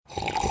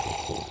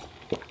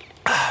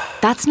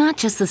That's not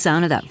just the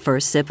sound of that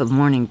first sip of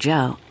Morning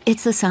Joe.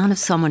 It's the sound of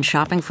someone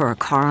shopping for a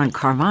car on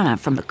Carvana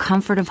from the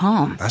comfort of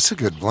home. That's a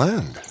good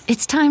blend.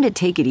 It's time to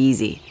take it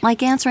easy,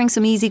 like answering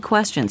some easy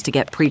questions to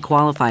get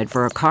pre-qualified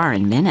for a car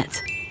in minutes.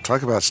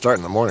 Talk about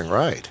starting the morning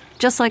right.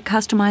 Just like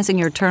customizing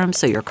your terms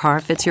so your car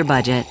fits your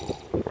budget.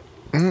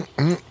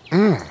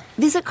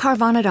 Visit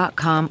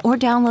Carvana.com or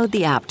download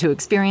the app to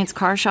experience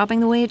car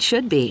shopping the way it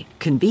should be.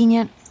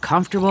 Convenient,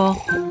 comfortable.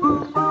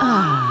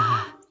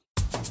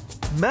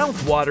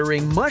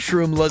 Mouth-watering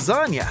mushroom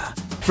lasagna.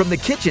 From the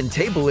kitchen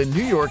table in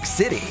New York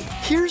City,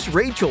 here's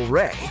Rachel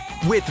Ray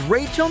with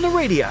Rach on the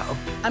Radio.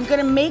 I'm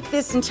gonna make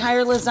this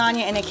entire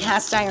lasagna in a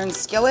cast iron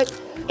skillet.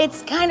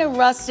 It's kind of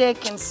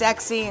rustic and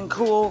sexy and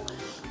cool.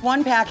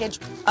 1 package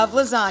of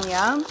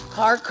lasagna,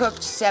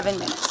 par-cooked 7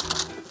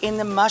 minutes. In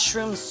the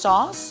mushroom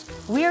sauce,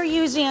 we're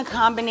using a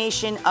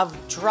combination of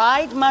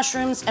dried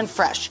mushrooms and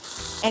fresh.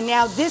 And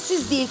now this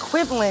is the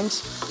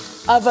equivalent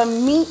of a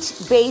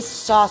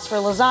meat-based sauce for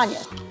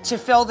lasagna. To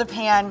fill the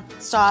pan,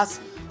 sauce,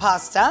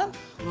 pasta,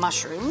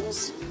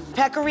 mushrooms,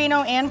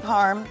 pecorino and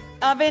parm.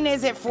 Oven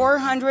is at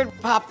 400.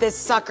 Pop this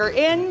sucker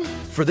in.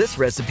 For this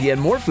recipe and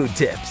more food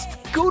tips,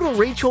 go to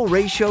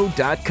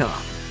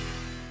RachelRayShow.com.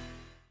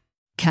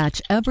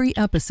 Catch every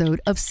episode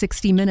of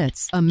 60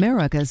 Minutes,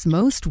 America's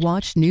most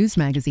watched news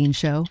magazine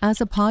show, as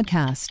a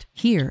podcast.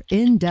 Hear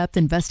in-depth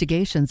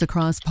investigations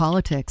across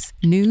politics,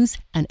 news,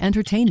 and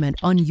entertainment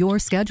on your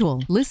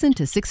schedule. Listen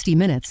to 60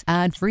 Minutes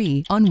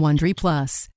ad-free on Wondery Plus.